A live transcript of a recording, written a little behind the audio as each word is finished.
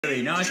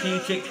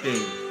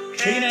1960,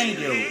 Teen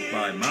Angel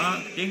by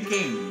Mark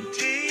King.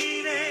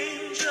 Teen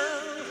angel,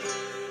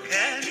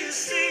 can you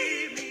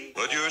see me?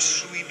 But your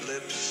sweet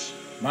lips.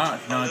 March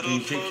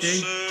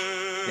 1960,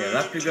 They'll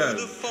Have to Go,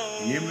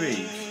 Jim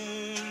Reeves.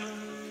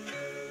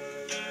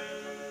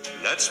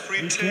 Let's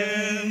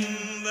pretend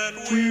that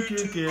We're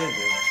together.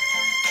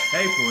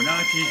 April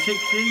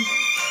 1960,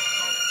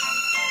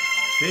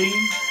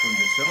 theme from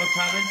the Summer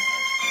Palace,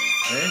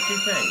 Percy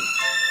Page.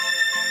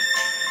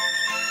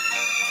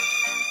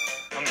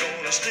 I'm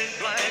gonna stick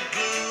like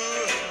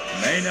glue.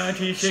 May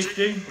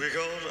 1960, We're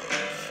gonna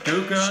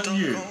Stuck on stuck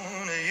You,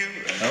 on you.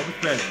 Elvis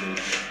Presley.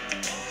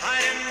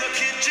 Hide in the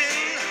kitchen,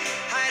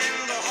 hide in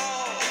the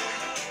hall.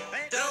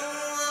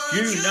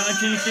 June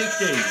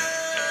 1960,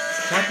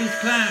 Pappy's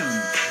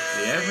Clowns,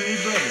 the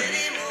Everly Brothers.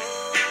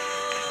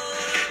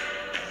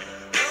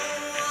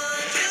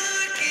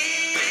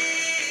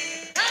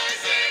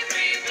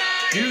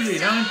 July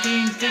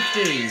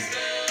 1960,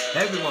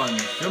 Everyone,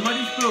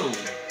 Somebody's Fool,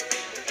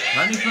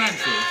 Connie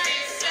Francis.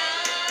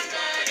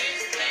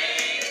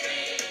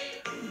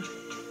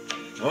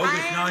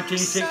 August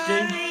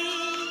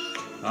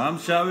 1960, I'm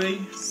Sorry,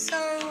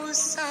 So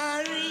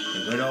sorry the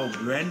good old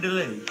Brenda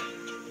Lee.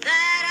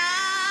 that I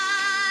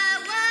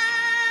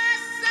was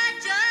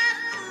such a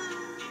fool.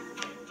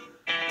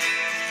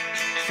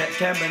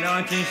 September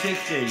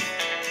 1960,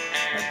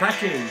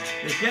 Apache,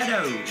 The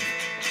Shadows.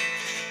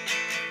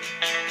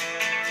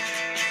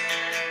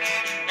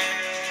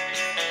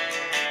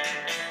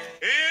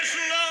 It's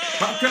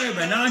love.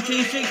 October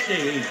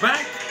 1960, he's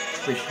back,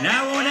 which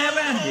now or never,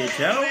 it's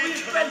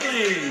Elvis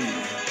Presley.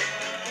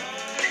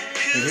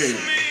 Kiss me,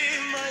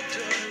 my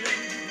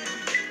darling.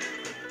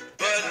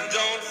 But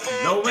don't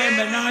forget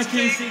November to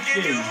 1960,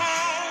 take you home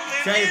if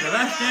Save you the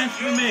Last Dance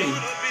for Me,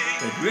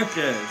 The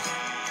Drifters.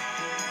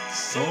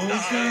 So Oh,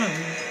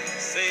 darling,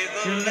 say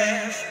The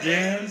Last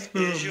Dance for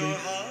is your Me.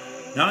 heart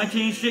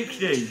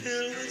 1960,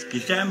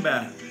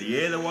 December, the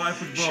year the wife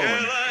was Shall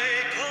born. I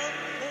come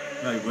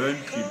No, you weren't,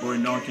 she was born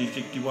in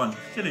 1961.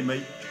 Silly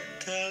me.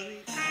 tell you?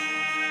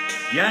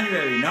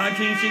 January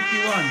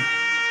 1961,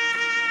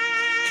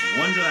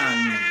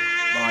 Wonderland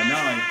by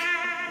Night.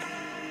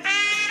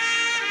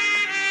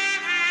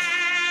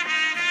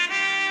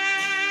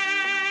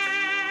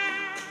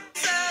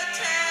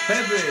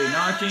 February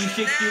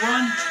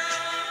 1961,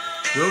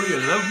 Will You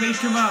Love Me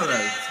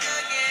Tomorrow?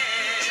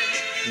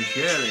 And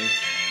Shirley.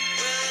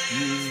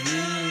 You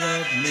will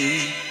love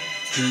me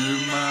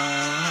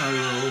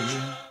tomorrow.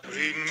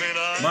 Read me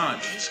now.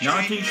 March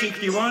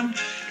 1961,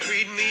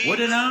 Read me.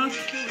 Wooden Heart,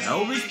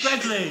 Elvis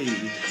Presley.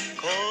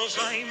 'Cause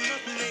I'm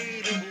not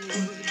made of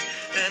wood,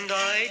 and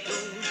I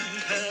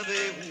don't have a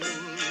wooden.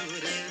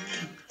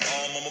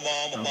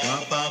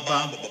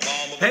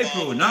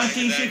 April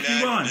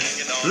 1961,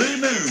 Blue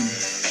Moon.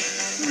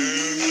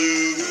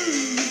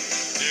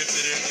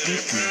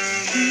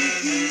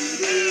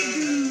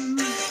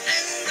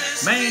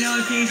 May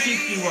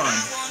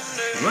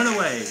 1961,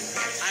 Runaway.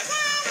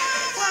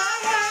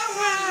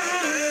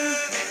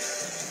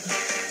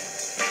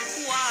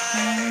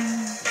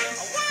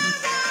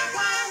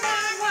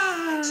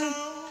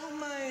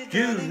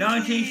 June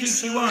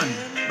 1961,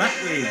 back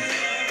with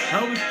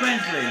Elvis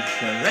Presley,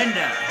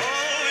 Surrender.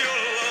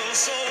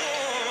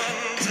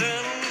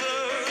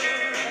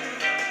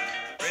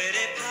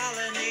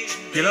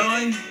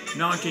 July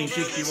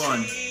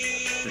 1961,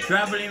 The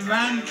Travelling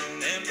Van,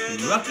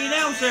 Rocky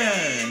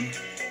Nelson.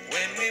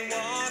 When we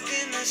walk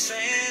in the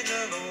sands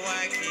of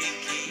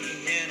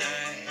Waikiki, and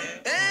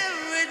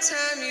every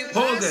time you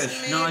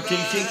August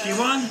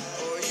 1961,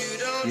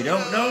 You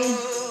Don't Know,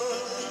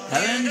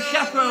 Helen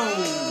Shafro.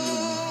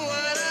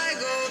 what I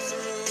go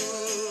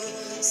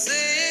through,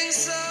 sing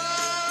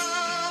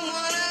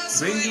someone else.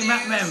 Bringing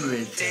Back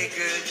Memories. Take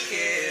good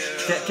care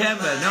of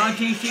September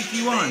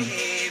 1961,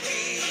 baby.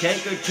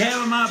 Take Good Care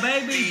of My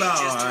Baby by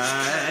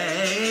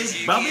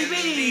Bobby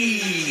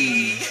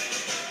B.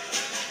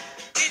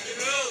 Hit the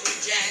road,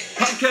 Jack.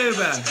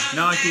 October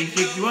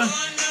 1961,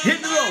 Hit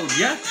the Road,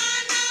 yeah?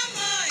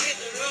 Hit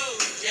the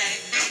road, Jack.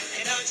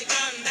 And don't you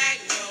come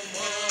back no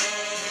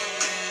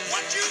more.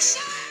 What you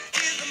say?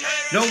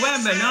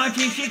 November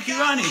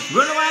 1961, it's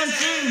Run Around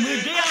Soon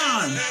with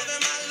Dion.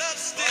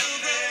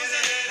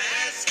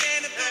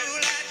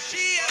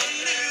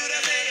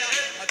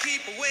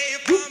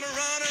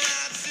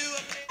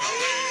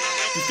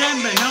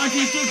 December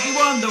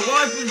 1961, The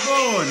Wife Was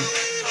Born.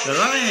 The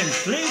Lion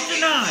Sleeps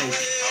Tonight.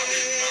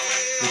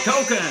 The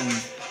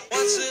Tokens.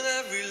 Once in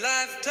every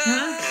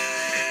lifetime.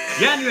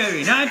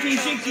 January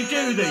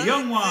 1962, The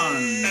Young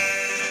Ones.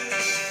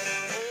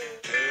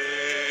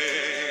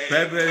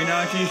 February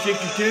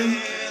 1962,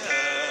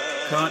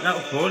 Can't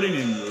Help Falling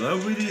in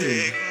Love with You.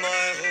 Take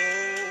my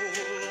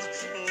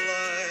whole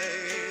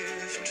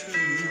life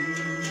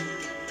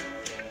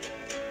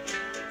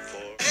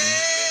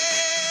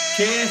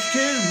Cheers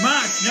to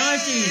March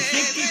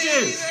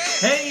 1962,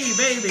 Hey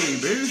Baby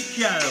Bruce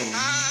Show.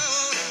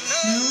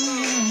 No,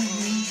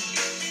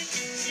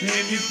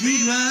 and if we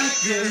like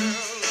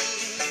this.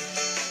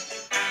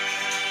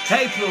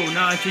 April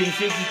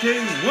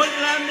 1962,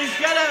 Wonderland the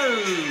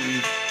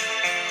Shadows.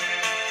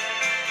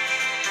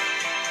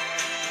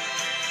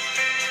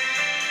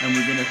 And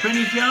we're going to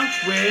finish off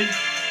with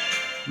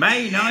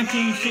May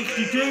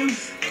 1962,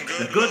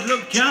 The Good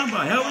Luck Charm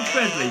by Elvis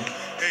Presley.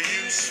 Hey,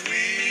 you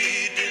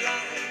sweet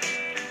delight.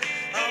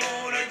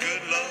 I want a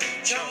good luck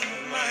charm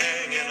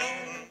hanging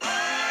on.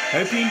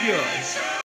 Hope you enjoy.